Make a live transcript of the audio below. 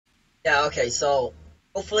Yeah, okay, so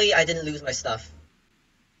hopefully I didn't lose my stuff.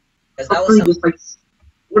 Because that was Hopefully, just like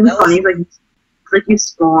it'll be that funny. was It's like you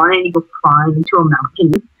spawn and you go flying into a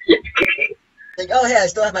mountain. like, oh yeah, I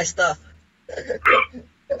still have my stuff.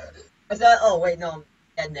 I thought, oh wait, no, I'm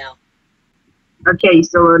dead now. Okay, you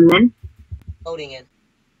still loading in? Loading in.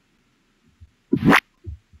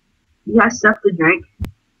 You got stuff to drink?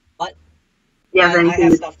 What? You have Yeah, I anything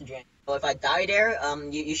have to... stuff to drink. So if I die there,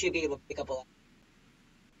 you should be able to pick up a lot.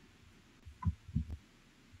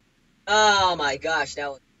 Oh my gosh, that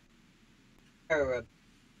was terrible.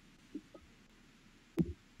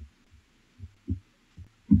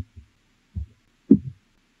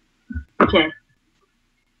 Okay.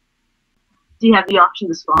 Do you have the option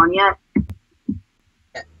to spawn yet?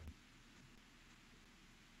 Yeah.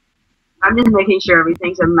 I'm just making sure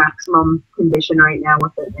everything's at maximum condition right now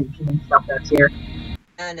with the engine and stuff that's here.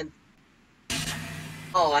 And then,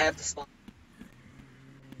 oh, I have to spawn.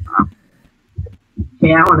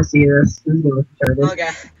 Okay, I want to see this. This is gonna be retarded. Okay,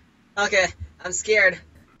 okay, I'm scared.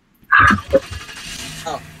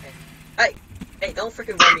 Oh, hey, hey, don't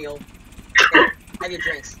freaking run me over. Okay, have your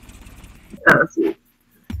drinks. Let's see.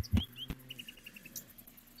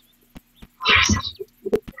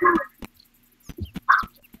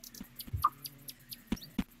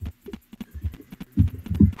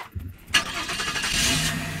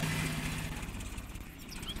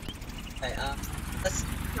 Okay, let's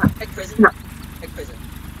check prison. No. Check prison.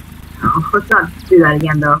 Oh, let's not do that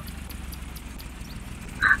again, though.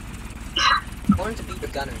 I wanted to be your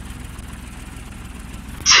gunner.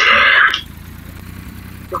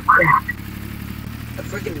 Oh, crap. A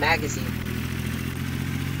freaking magazine.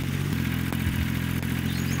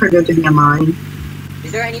 Turned out to be a mine.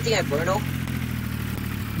 Is there anything at Burno?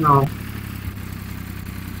 No.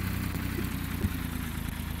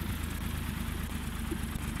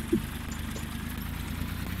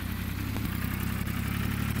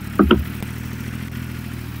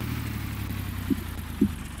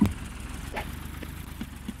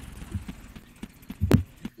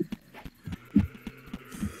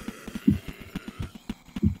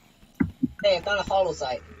 Hey, I found a hollow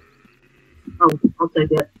site. Oh, I'll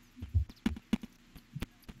take it.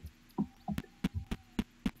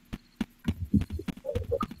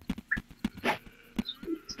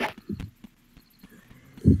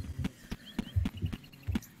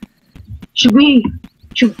 Should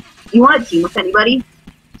you want to team with anybody?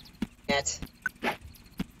 Net.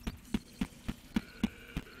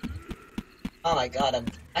 Oh my god, I'm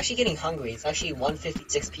actually getting hungry. It's actually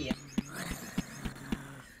 1:56 p.m.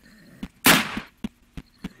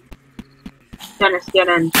 Dennis, get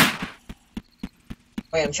in.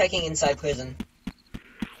 Wait, I'm checking inside prison.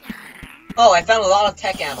 Oh, I found a lot of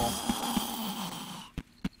tech ammo.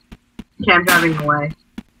 Okay, I'm driving away.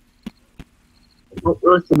 Oh, it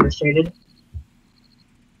was demonstrated.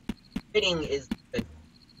 Trading is good.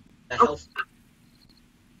 The Oh. health.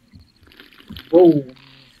 Whoa.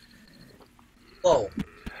 Whoa.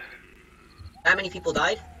 That many people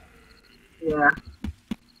died? Yeah.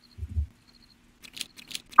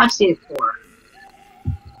 I've seen it before.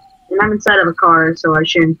 And I'm inside of a car, so I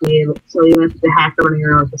shouldn't be able. So even if the hacker running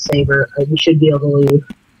around with a saber, we should be able to leave.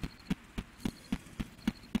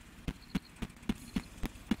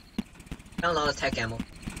 Found a lot of tech ammo.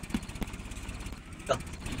 Go.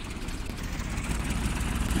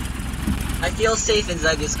 I feel safe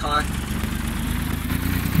inside this car.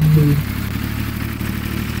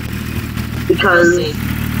 Because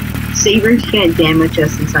Safe. sabers can't damage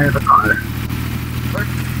us inside of a car. Or-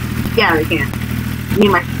 Yeah, they can.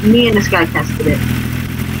 Me and this guy tested it.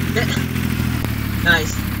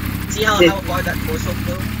 Nice. See how far that torso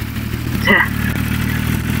flew?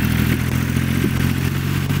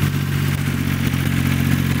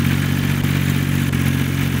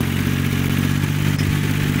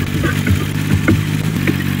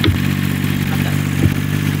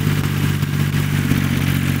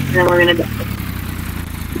 And then we're gonna go.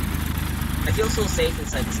 I feel so safe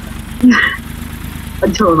inside this car.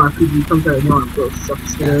 Until an RPG comes out, you know I'm close. So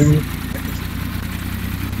scary.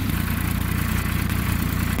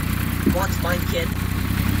 Want to find kid?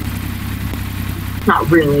 Not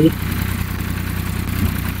really.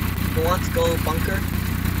 You want to go bunker?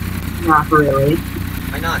 Not really.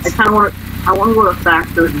 Why not? I kind of want. I want to go to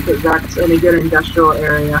factory because that's in a good industrial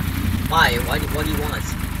area. Why? What do you want?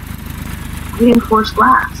 Reinforced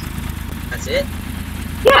glass. That's it?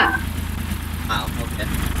 Yeah. Wow, okay.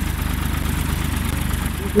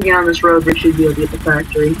 If we get on this road, we should be able to get the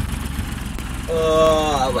factory.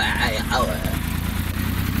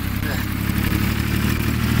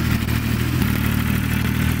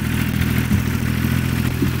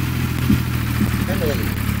 Emily.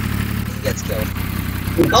 gets killed.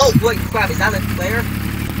 Yes. Oh, wait, crap, is that a player?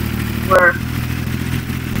 Where?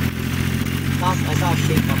 I saw a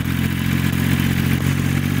shape up.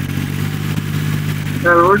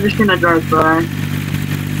 We're just gonna drive by. I'm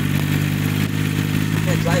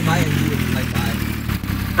gonna drive by and do it right by.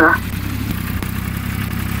 I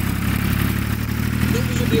think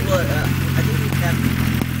we should be able to, I think we can have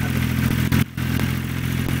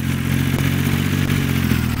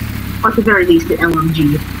At the very least, the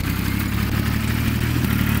LMG.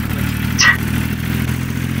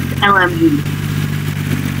 LMG.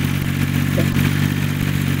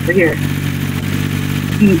 Right here.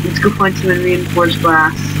 Let's go find some reinforced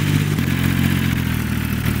glass.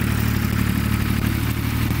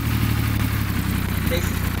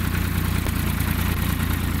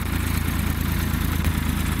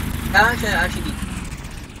 that can actually be.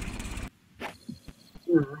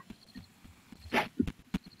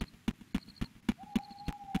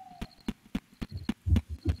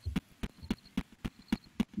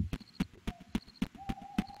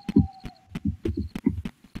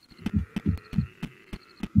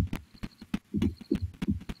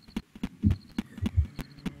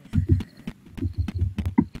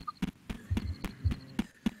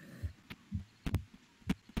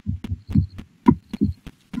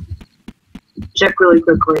 Check really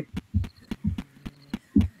quickly.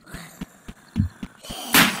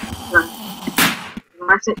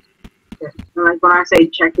 When I say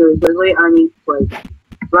check really quickly, I mean like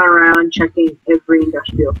run around checking every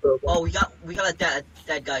industrial building. Oh, we got a dead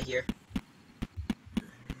guy here.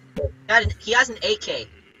 He has an AK.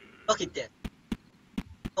 Look at this.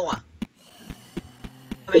 Go on.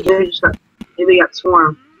 Maybe he got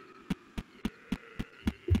swarmed.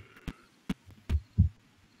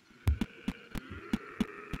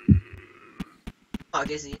 Oh, I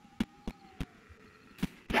guess he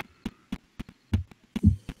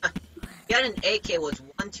had an AK. Was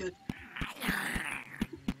 1, 2.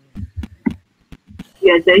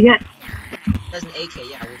 Yeah, did you get? That's an AK.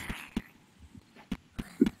 Yeah.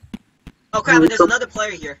 Oh crap! And there's another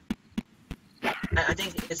player here. I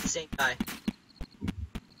think it's the same guy.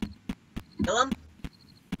 Kill him?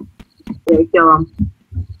 Yeah, kill him.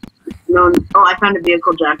 No. Oh, I found a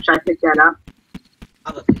vehicle jack. Should I pick that up?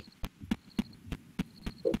 Probably.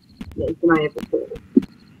 Yeah, you might have to kill it.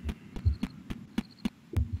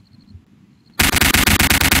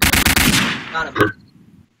 Got him.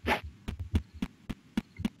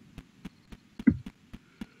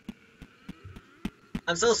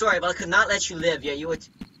 I'm so sorry, but I could not let you live. Yeah, you would.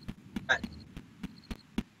 Right.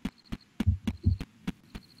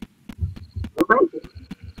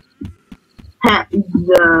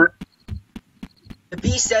 The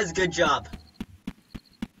beast says good job.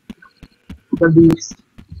 The beast.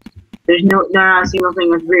 There's not a single thing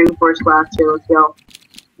with reinforced glass here. Let's go.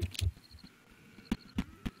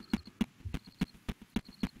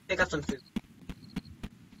 Pick up some food.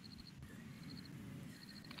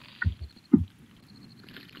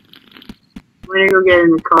 I'm gonna go get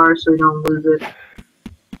in the car so we don't lose it.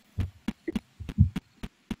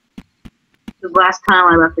 The last time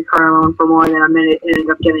I left the car alone for more than a minute, it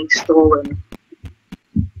ended up getting stolen.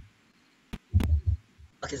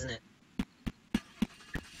 Fuck, isn't it?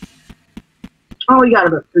 Oh, we got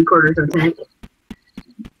about 3/4 of a tank.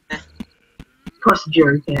 Eh. Plus a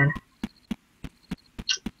jerry can.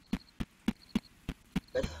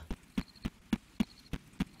 Good.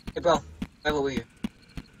 Hey, bro. Right over here.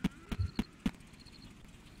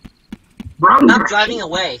 Stop driving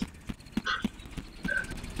away.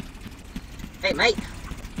 Hey, mate.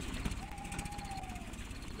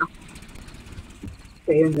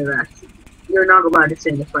 Stay in the back. You're not allowed to stay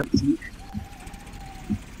in the front seat.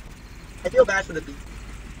 I feel bad for the beast.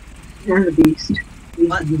 You're the beast. He's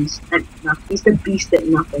What? the beast. He's the beast at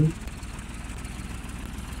nothing.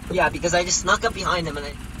 Yeah, because I just snuck up behind him and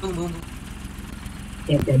I boom, boom, boom.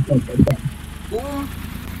 Dead. Boom.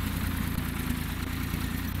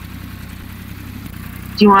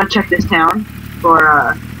 Do you want to check this town for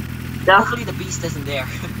stuff? Hopefully the beast isn't there.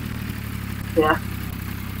 Yeah.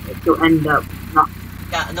 You'll end up not.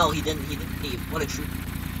 Yeah, no, he didn't leave. What a true.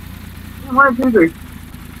 What a trigger.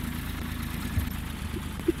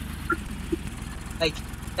 Like,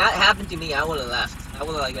 that happened to me, I would've left. I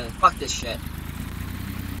would've like, fuck this shit.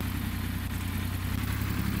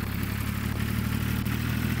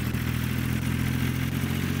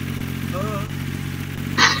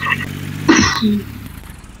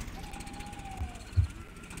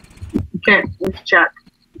 Okay, let's check.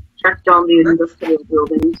 Check down the industrial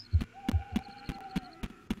buildings.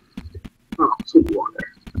 Oh, sweet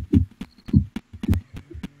water.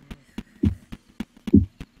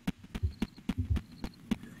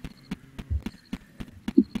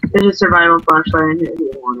 There's a survival flashlight in here if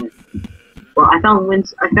you want it. Well, I found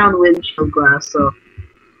windshield glass, so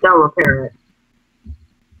that'll repair it.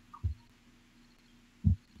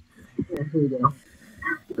 Yeah, here we go.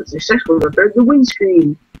 Let's successfully repair the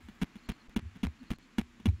windscreen.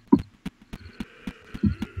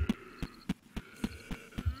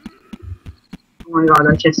 Oh my god,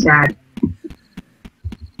 that's just sad.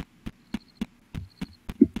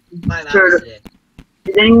 5 hours today.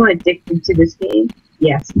 Is anyone addicted to this game?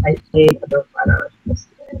 Yes, I played about 5 hours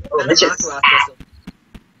yesterday. Oh,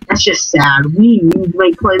 that's just sad. We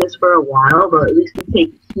might play this for a while, but at least we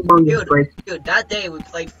take humongous breaks. Dude, that day we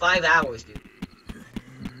played 5 hours, dude.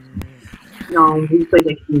 No, we played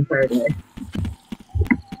like the entire day.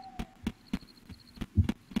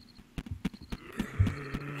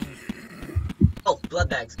 Oh, blood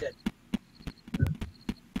bags, good.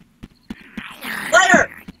 Fire!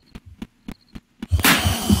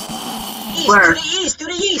 East, Where? to the east, to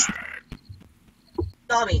the east!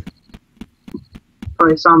 Saw me. Oh,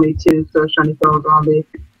 he saw me too, so I was trying to kill a zombie.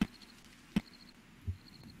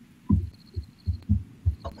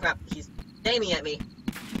 Oh crap, he's aiming at me.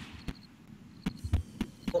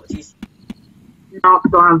 Oh, jeez. No,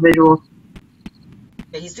 don't have visual.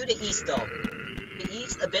 Yeah, he's to the east though. The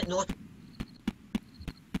east, a bit north.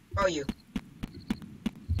 Where are you?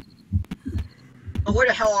 Oh, where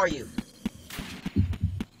the hell are you?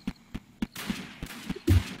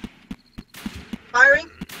 Firing?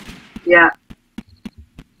 Yeah.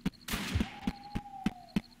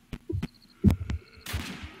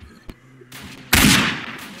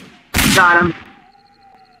 Got him.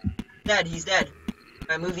 Dead, he's dead.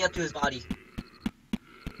 I'm moving up to his body.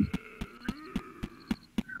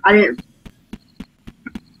 I didn't.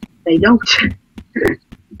 They don't.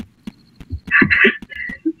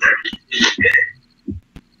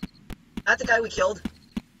 That's the guy we killed.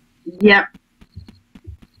 Yep.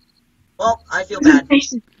 Well, I feel bad.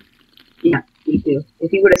 Yeah, me too.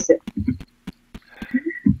 If he would have said.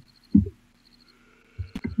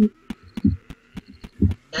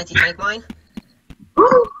 Anti-tank mine?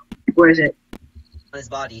 Where is it? On his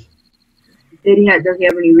body. Does he have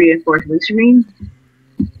any reinforcement screen?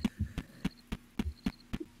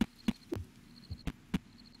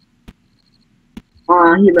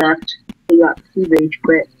 He left. He rage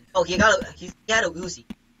quit. Oh, he had a Uzi.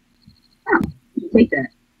 Oh, you take that.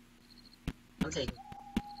 I'm taking.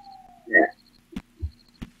 Yeah.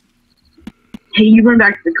 Hey, you run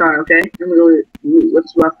back to the car, okay? I'm gonna go loot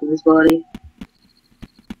what's left of his body.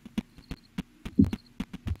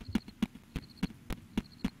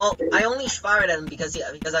 Oh, I only fired at him because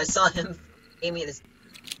I saw him aiming at his.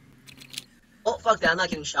 Oh fuck that! I'm not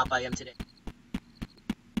getting shot by him today.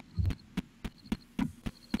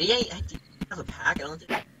 Did he have a pack? I don't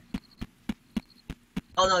think.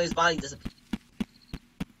 Oh no, his body disappeared.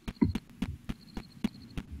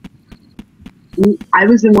 I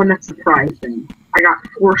was the one that surprised him. I got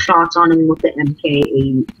 4 shots on him with the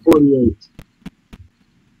MK-48.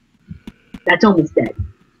 That's almost dead.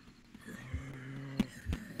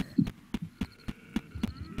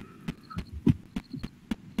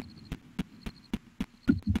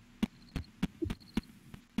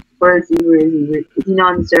 Where is he? Is he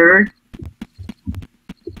not on the server?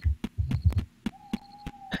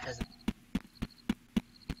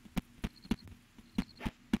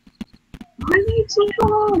 I need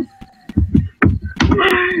C4!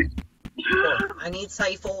 Oh, I need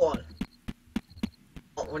C4.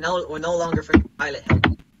 Oh, we're no longer for pilot help.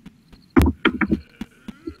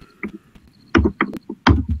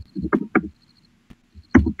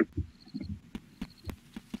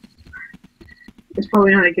 It's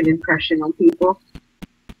probably not a good impression on people.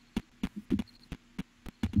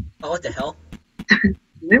 Oh, what the hell?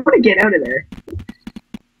 They want to get out of there.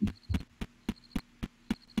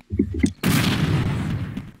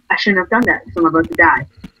 I shouldn't have done that because I'm about to die.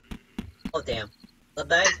 Oh damn. Blood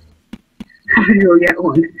bag? I'm gonna go get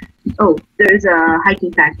one. Oh, there's a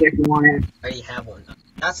hiking pack here if you want it. I already have one.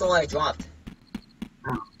 That's the one I dropped.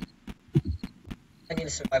 Oh. I need a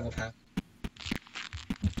survival pack.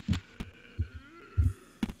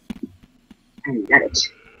 I got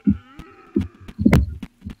it.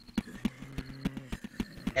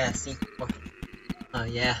 Yeah, C4. Oh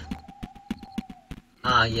yeah.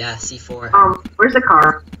 Yeah, C4. Where's the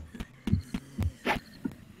car?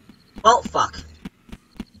 Well, fuck.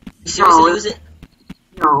 You seriously use it?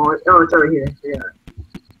 No, oh, it's over here. Yeah.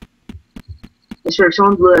 Sure, if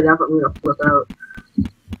someone blew it up, I'm gonna flip out.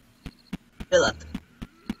 Philip.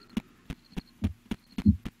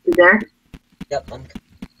 You there? Yep, I'm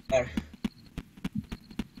there.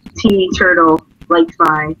 Teeny Turtle likes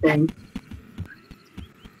my thing.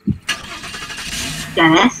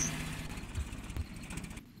 Dennis?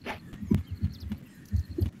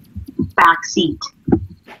 seat.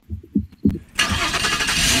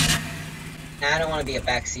 Nah, I don't want to be a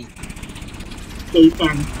back seat. Yeah, you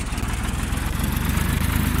can.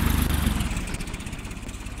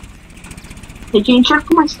 Hey, can you check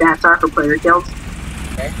what my stats are for player kills?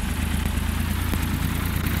 Okay.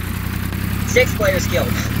 6 players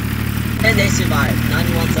killed. 10 they survived.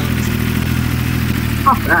 91 zombies.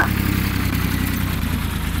 Not bad.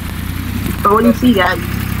 But when you see that, I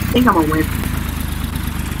think I'm gonna win.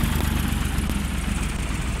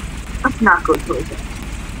 Let's not go towards that.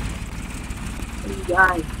 What are you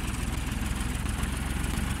guys?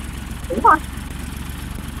 What?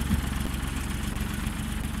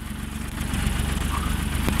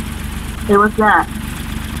 Hey, what's that?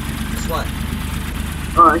 Guess what?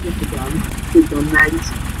 Oh, it's just a gun. 2 gun mags.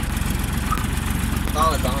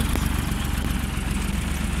 All the zombies.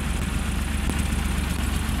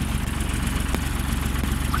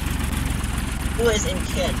 Who is in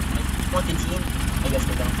Ken? Want the team? I guess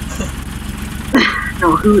they don't.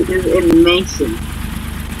 No, who is in Mason?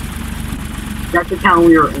 That's the town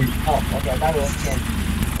we were in. Oh, okay, I thought it was Ken.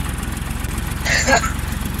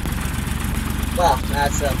 Well,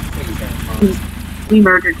 that's pretty fair. We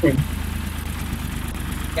murdered him.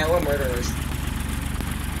 Yeah, we're murderers.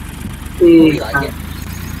 We like it.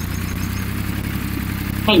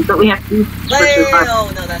 Hey, but we have to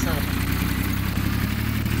Oh, no, that's not a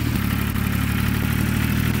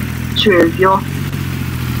trivial.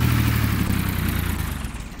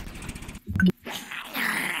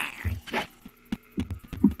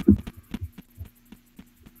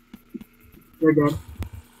 You're dead.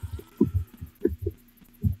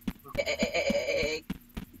 Hey.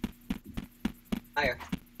 Fire.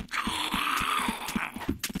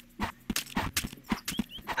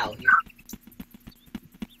 Ow, you.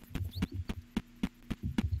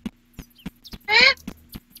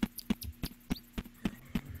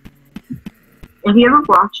 If you ever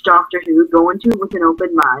watch Doctor Who, go into it with an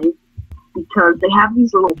open mind, because they have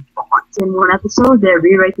these little bots in one episode that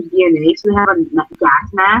rewrite the DNA, so they have a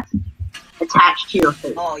gas mask attached to your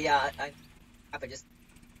face. Oh, yeah, I just...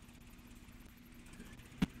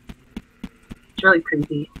 It's really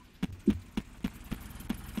creepy.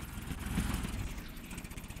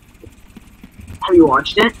 Have you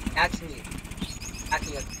watched it? Actually,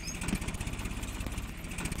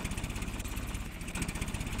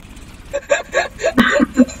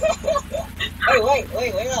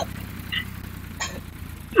 wait up.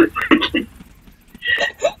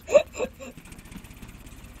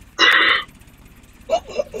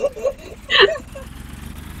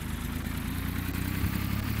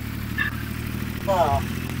 Oh.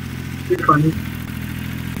 Too funny.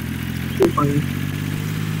 Too funny.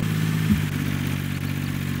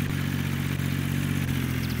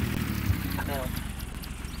 No.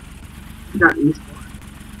 Not useful.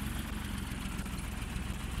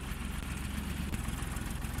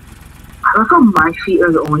 I like how my feet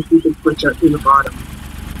are the only feet that switch up to the bottom.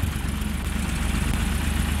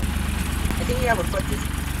 I think you have a foot this.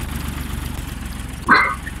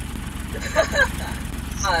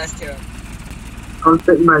 Oh, that's terrible. I was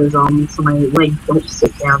sitting by the zombie, so my legs don't just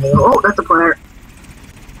sit down there. Oh, that's a player.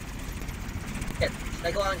 Yeah, should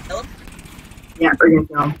I go out and kill him? Yeah, we're gonna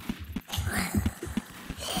kill him.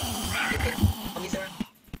 Zombies around?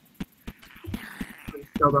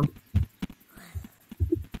 Killed him.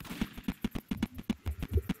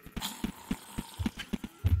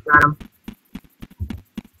 Got him.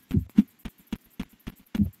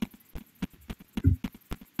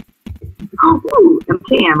 Oh, ooh, MK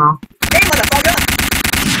ammo. Hey, motherfucker!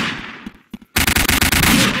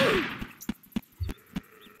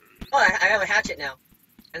 Oh, I have a hatchet now.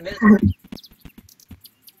 And military.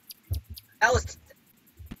 That was...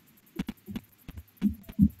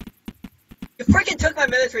 You freaking took my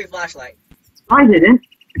military flashlight. I didn't.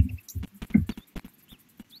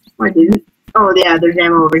 I didn't. Oh, yeah, there's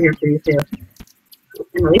ammo over here for you, too.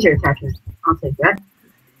 And laser attachment. I'll take that.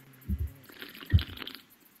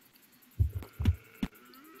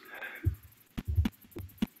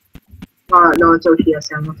 No, it's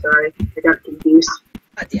OTS ammo, sorry. I got confused.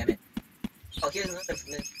 God damn it. Oh, here's another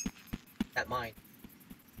from this. That mine.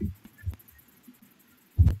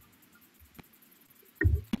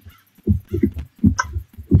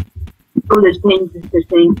 Oh, there's pain, there's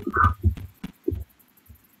pain.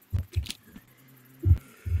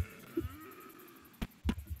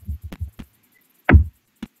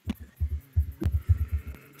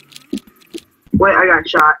 Wait, I got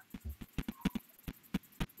shot.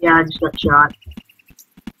 Yeah, I just got shot.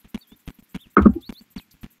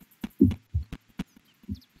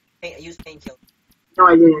 Hey, I used painkiller. No,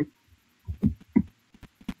 I didn't.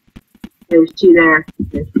 There's two there.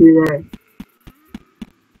 There's two there.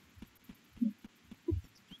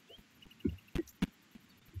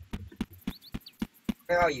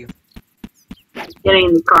 are you? Getting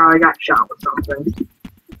in the car, I got shot with something.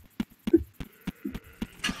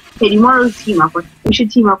 Hey, do you want to team up with? We should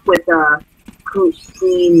team up with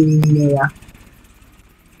Queen. Yeah.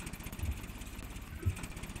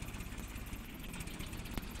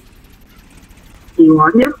 Do you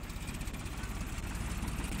want to?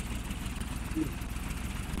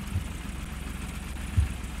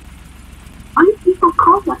 Why do people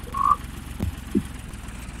call that?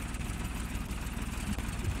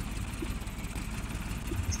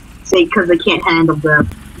 Say because they can't handle the.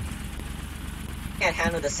 Can't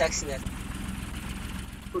handle the sexiness.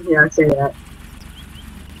 Yeah, I'd say that.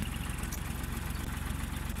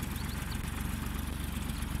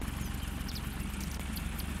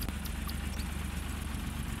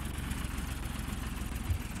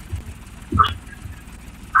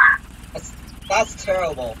 That's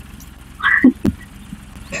terrible.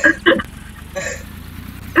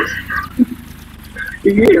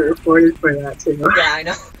 You're getting reported for that too. Yeah, I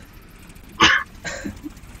know.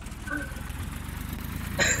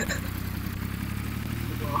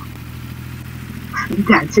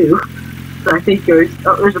 That too. So I think there's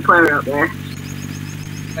a player out there.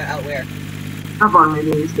 Out where? Up on my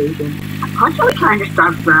main station. I'm actually trying to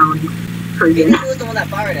stop ground prison. Maybe he was the one that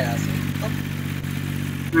fired at us. Oh.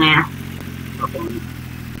 Nah. Okay.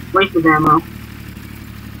 Waste of ammo.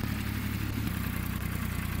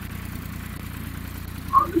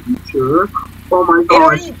 Sure. Oh my It god.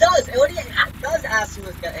 already does. It already does ask you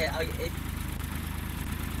if.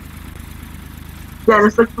 Yeah,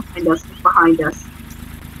 it's like behind us. It's behind us.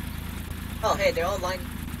 Oh, hey, they're all lined.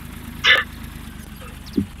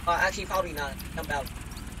 Actually, probably not. Jump out.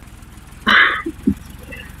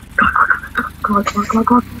 God.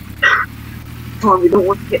 Come on, we don't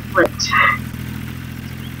want to get flipped.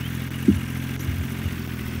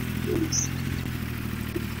 Please.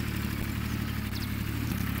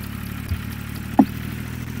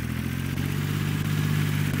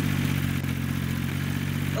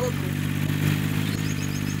 Oh, cool.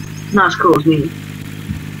 Not as cool as me.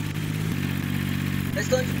 Let's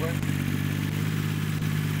go into work.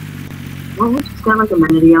 Well, we just got like a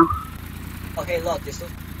minute ago. Oh, hey, look, there's still.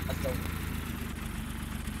 Let's go.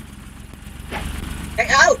 Hey,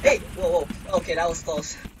 ow! Hey! Whoa. Okay, that was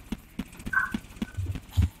close.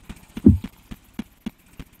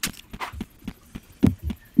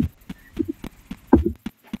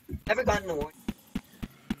 Never gotten an award.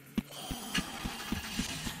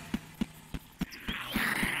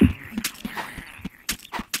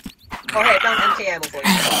 Oh, hey, I found MK ammo for you.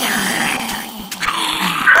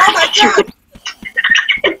 Oh my god!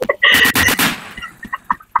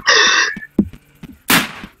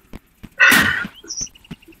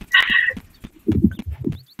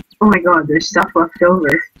 Oh my god, there's stuff left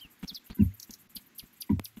over.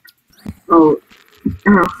 Oh,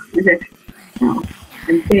 is it? Oh,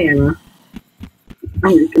 MK ammo.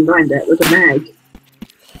 I'm gonna combine that with a mag.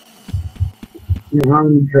 No,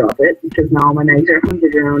 I'm gonna drop it because now all my mags are on the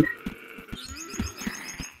ground.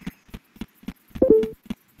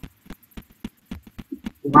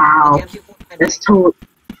 Wow, that's totally.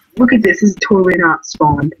 Look at this. This is totally not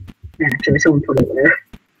spawned. Actually, someone put it there.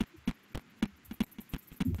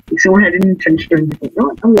 Someone had an intention. You know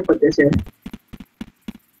what? I'm gonna put this here.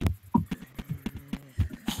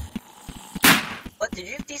 What? Did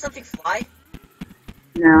you see something fly?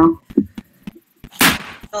 No.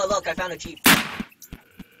 Oh, look, I found a Jeep.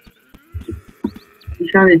 You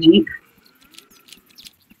found a Jeep?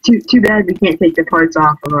 Too bad we can't take the parts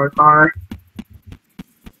off of our car.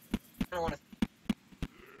 I don't want to.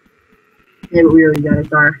 Yeah, but we already got a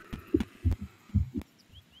car.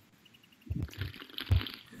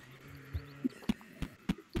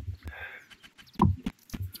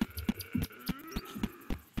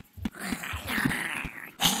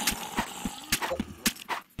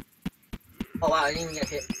 Oh wow, I didn't even get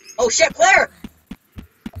hit. Oh shit, Claire!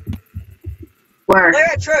 Where?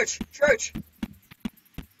 Claire at church! Church!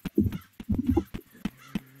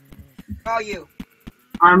 Where are you?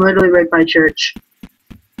 I'm literally right by church.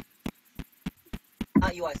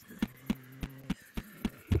 Not you, I.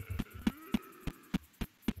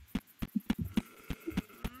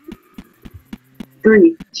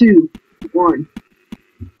 3, 2, 1.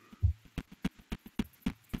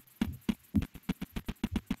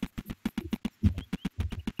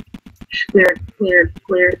 Clear.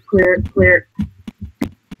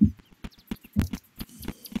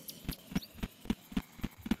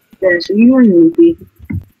 There, so you were movie.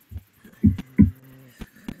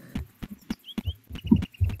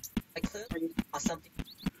 I clearly saw something.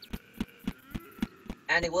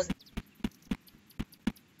 And it wasn't.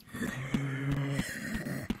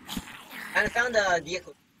 And I found a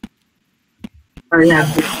vehicle. I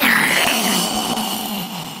have this.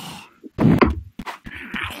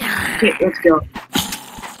 Okay, let's go.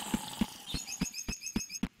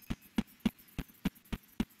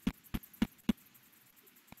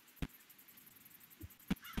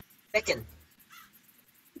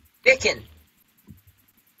 Chicken.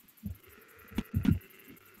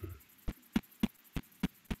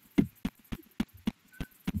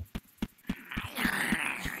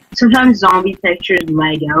 Sometimes zombie pictures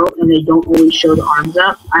lag out and they don't always show the arms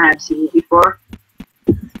up. I have seen it before.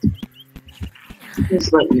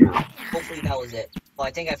 Just let you know. Hopefully that was it. Well,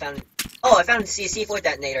 I think I found. Oh, I found a C4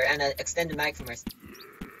 detonator and an extended mag from her.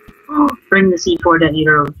 Bring the C4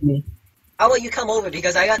 detonator over to me. How about you come over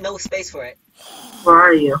because I got no space for it. Where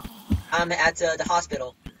are you? I'm at the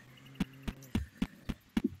hospital.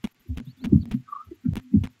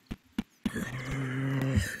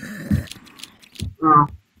 Oh.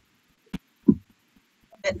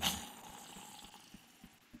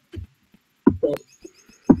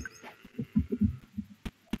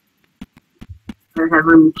 I have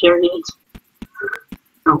room to carry it.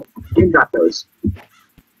 Oh, you got those.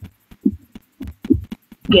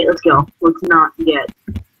 Okay, let's go. Let's not get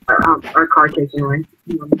our car taken away.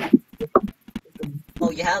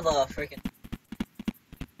 Oh, you have a freaking.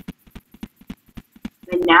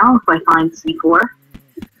 And now, if I find C4,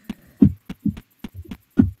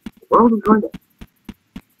 the world is going to.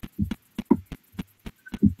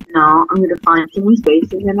 No, I'm going to find someone's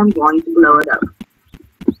base and then I'm going to blow it up.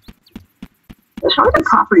 There's probably the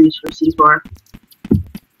properties for C4.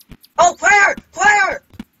 Oh, player!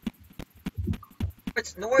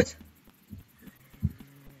 It's north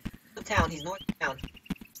of town. He's north of town.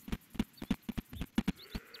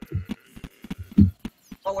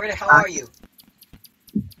 Oh, where the hell are you?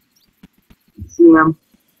 See him.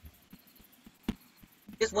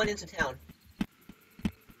 Just went into town.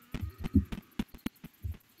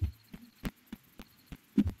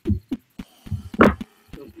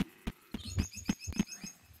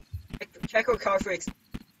 Check her car for okay.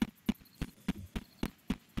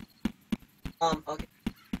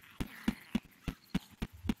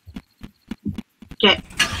 Okay.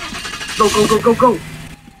 Go.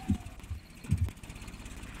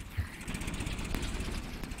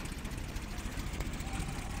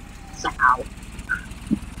 Sal.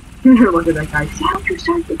 Look at that guy. Sal, you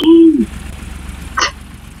start the game.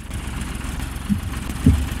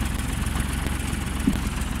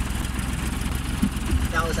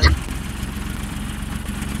 That was like.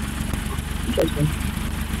 Interesting.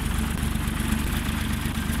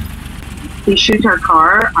 If he shoots our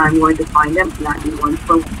car, I'm going to find him, and I'm going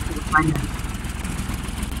to find him.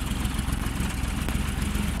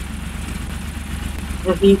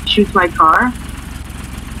 If he shoots my car,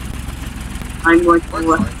 I'm going to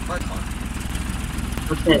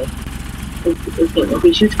Okay. If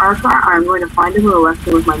he shoots our car, I'm going to find him and arrest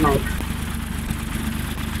him with my knife.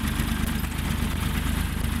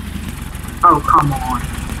 Oh, come on.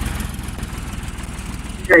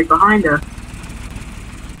 He's right behind us.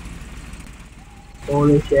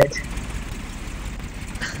 Holy shit.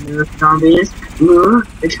 Move, zombies. Move.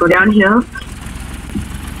 Let's go downhill.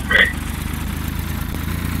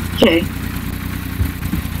 Okay.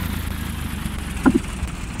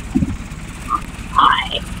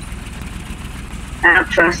 Hi. I don't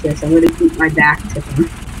trust this. I'm gonna keep my back to him.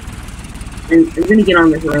 And I'm gonna get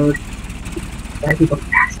on this road. I can go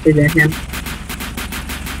faster than him.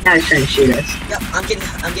 Now he's trying to shoot us. Yep, I'm getting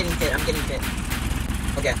hit.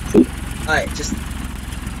 Okay. Alright, just.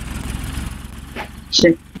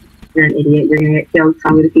 Shit. You're an idiot. You're gonna get killed, so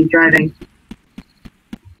I'm gonna keep driving.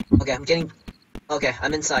 Okay, Okay,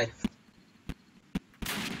 I'm inside.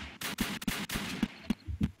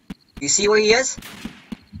 You see where he is?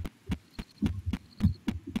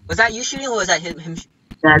 Was that you shooting or was that him shooting?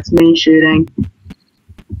 That's me shooting.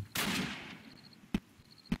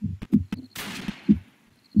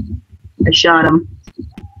 I shot him.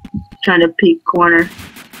 Trying to peek corner.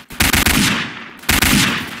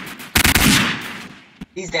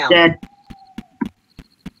 He's down. Dead.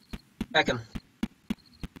 Check him.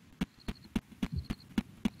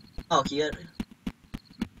 Oh, he had...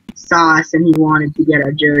 Saw us and he wanted to get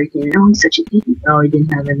our jerry can. Oh, he's such an idiot. Oh, he didn't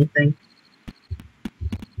have anything.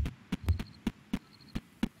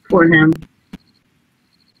 For him.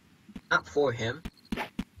 Not for him.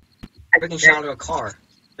 Freaking shot at a car.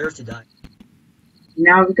 Deserves to die.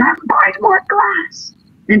 Now we got 5 more glass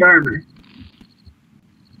and armor.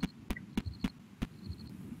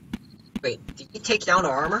 Wait, did he take down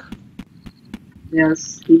our armor?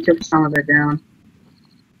 Yes, he took some of it down.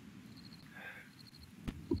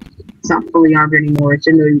 It's not fully armed anymore, it's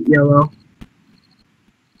in the yellow.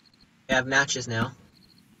 I have matches now.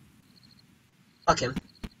 Fuck him.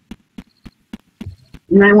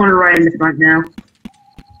 You might want to ride in the front now.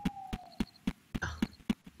 At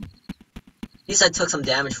least I took some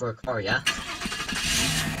damage for a car, yeah?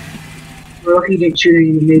 We're lucky you didn't shoot any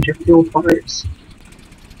of the major fuel parts.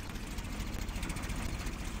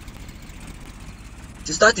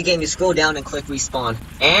 To start the game, you scroll down and click respawn.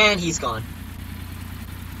 And he's gone.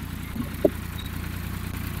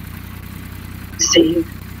 Save.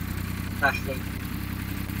 Crash save.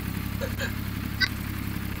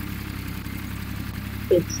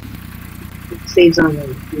 It saves on the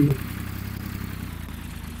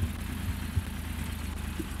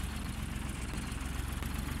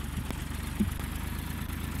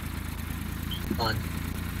On.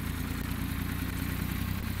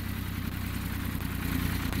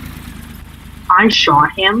 I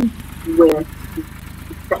shot him with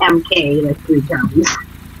the MK like 3 times.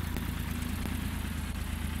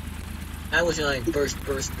 I was like burst.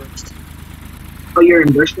 Oh, you're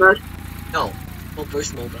in burst mode? No. Oh,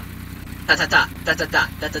 burst mode. Ta.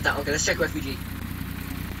 Okay, let's check refugee.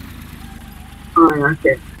 Oh, yeah,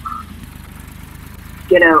 okay.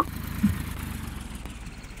 Get out.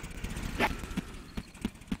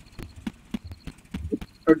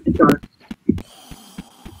 Or the dark.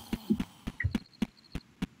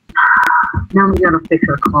 Now we gotta fix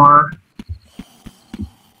our car.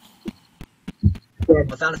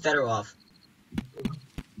 I found a Fedorov.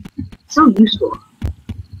 So useful.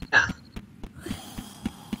 Yeah.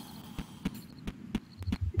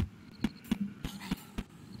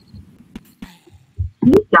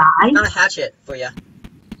 You die? Found a hatchet for you.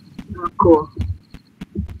 Oh, cool.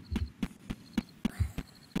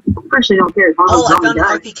 I personally don't care as long Oh, as I zombie found an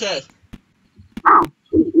dies. RPK. Oh,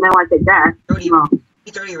 sweet. Now I take that.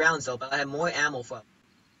 30 rounds though, but I have more ammo for.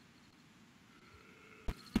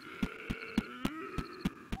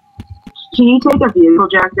 Can you take a vehicle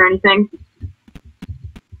jack or anything?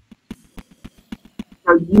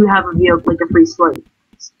 So you have a vehicle, like a free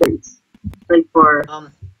space. Like for...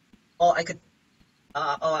 Oh, I could...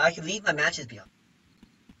 I could leave my matches behind.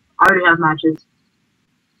 I already have matches.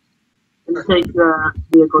 And take the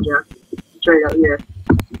vehicle jack. It's right out here.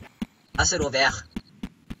 Lass het weg.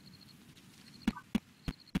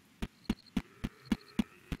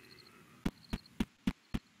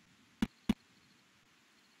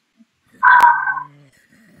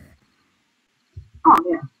 Oh,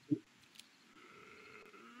 yeah.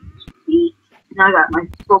 Sweet. Now I got my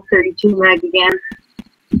full 32 mag again.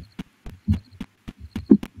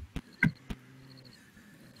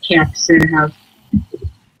 Cats in the house.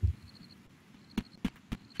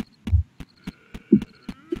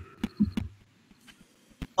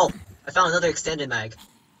 Oh, I found another extended mag.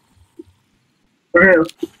 For who?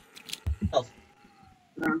 Oh.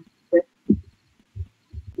 Okay.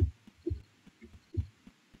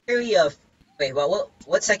 Secondary of... Wait,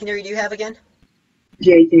 what secondary do you have again?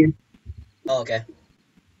 J2. Oh, okay.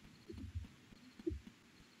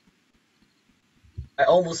 I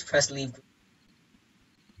almost pressed leave.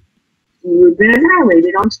 You've been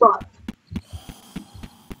annihilated on spot.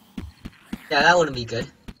 Yeah, that wouldn't be good.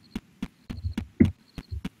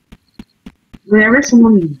 Whenever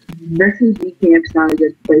someone refugee camp's not a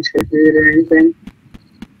good place for food or anything.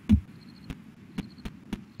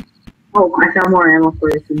 Oh, I found more ammo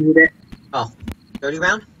for you if you need it. Oh, 30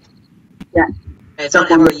 round? Yeah. Hey, it's on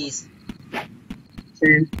Someone- MREs.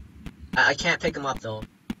 Same. I can't pick them up though.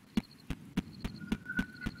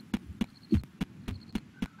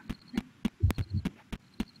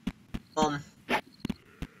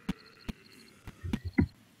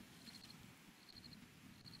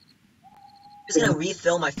 Just gonna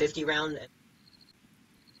refill my 50 round.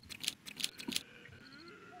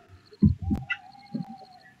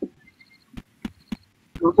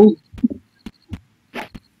 Oh.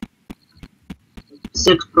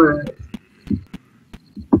 6 for...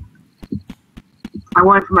 I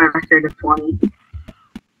went for my record of 20.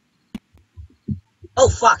 Oh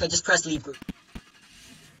fuck! I just pressed leave group.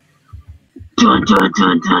 Dun dun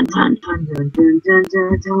dun dun dun dun dun dun dun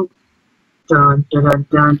dun dun. Dun dun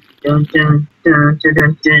dun dun dun dun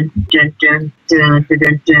dun dun dun dun dun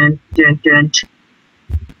dun dun dun dun dun.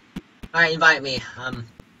 Alright, invite me.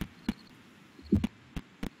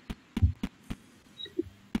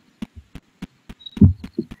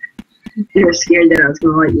 You were scared that I was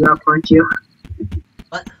gonna light you up, weren't you?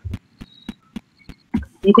 What?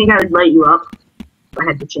 You think I would light you up if I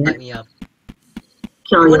had the chance? Light me up.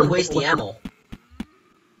 Kill I you. wouldn't waste the ammo.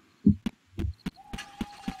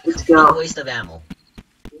 Let's No go. waste of ammo.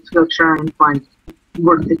 Let's go try and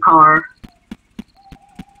work the car.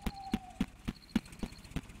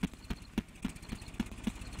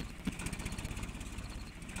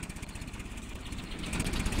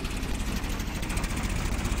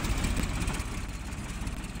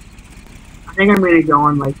 I think I'm gonna go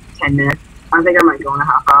in like 10 minutes. I think I might go in a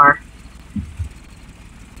half hour.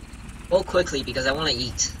 Go quickly because I want to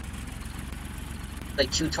eat.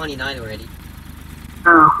 Like 2:29 already.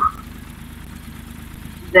 Oh.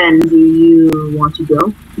 Then do you want to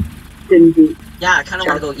go? Then do. Yeah, I kind of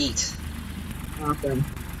want to go eat. Okay.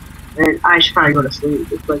 Then I should probably go to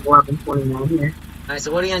sleep. It's like 11:29 here. Alright,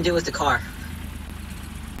 so what are you gonna do with the car?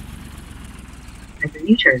 Make a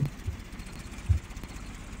U-turn.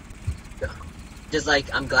 Just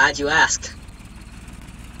like, I'm glad you asked.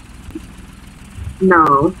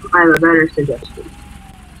 No, I have a better suggestion.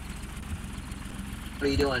 What are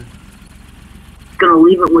you doing? Gonna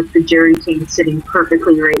leave it with the Jerry King sitting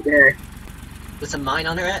perfectly right there. With some mine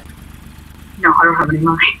under it? No, I don't have any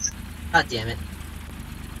mines. God damn it.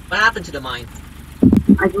 What happened to the mine?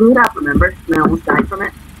 I blew it up, remember? And I almost died from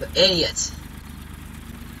it. The idiot.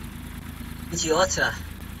 Idiota.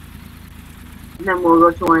 And then we'll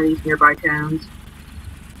go to one of these nearby towns.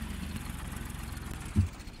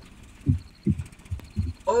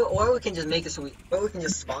 Or we can just make it so or we can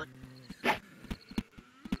just spawn.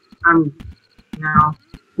 No,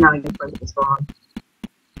 not a good place to spawn.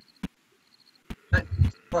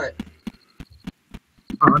 For it.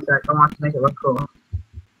 Oh, one sec, I want to make it look cool.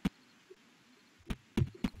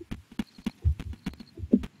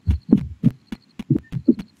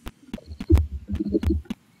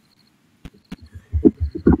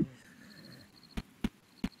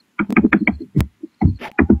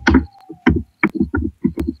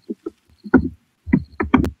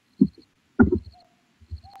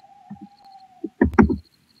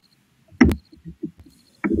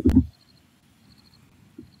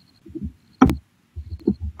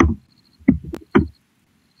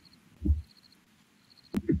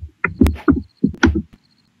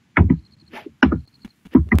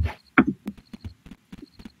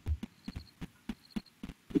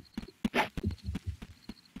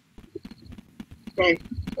 Okay,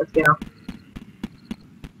 let's go.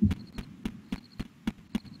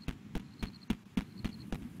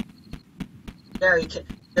 Very.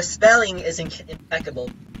 The spelling is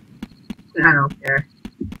impeccable. I don't care.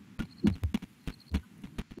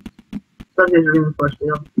 Those guys are really force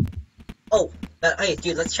field. Oh, hey,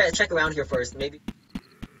 dude, let's check around here first. Maybe.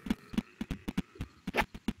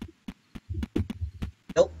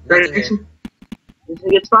 Nope, nothing here. This is a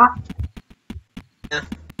good spot? Yeah.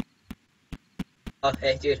 Oh,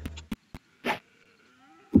 hey, dude.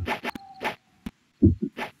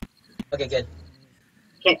 Okay, good.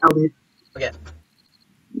 Okay, I'll do. Okay.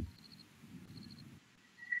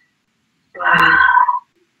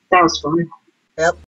 That was fun. Yep.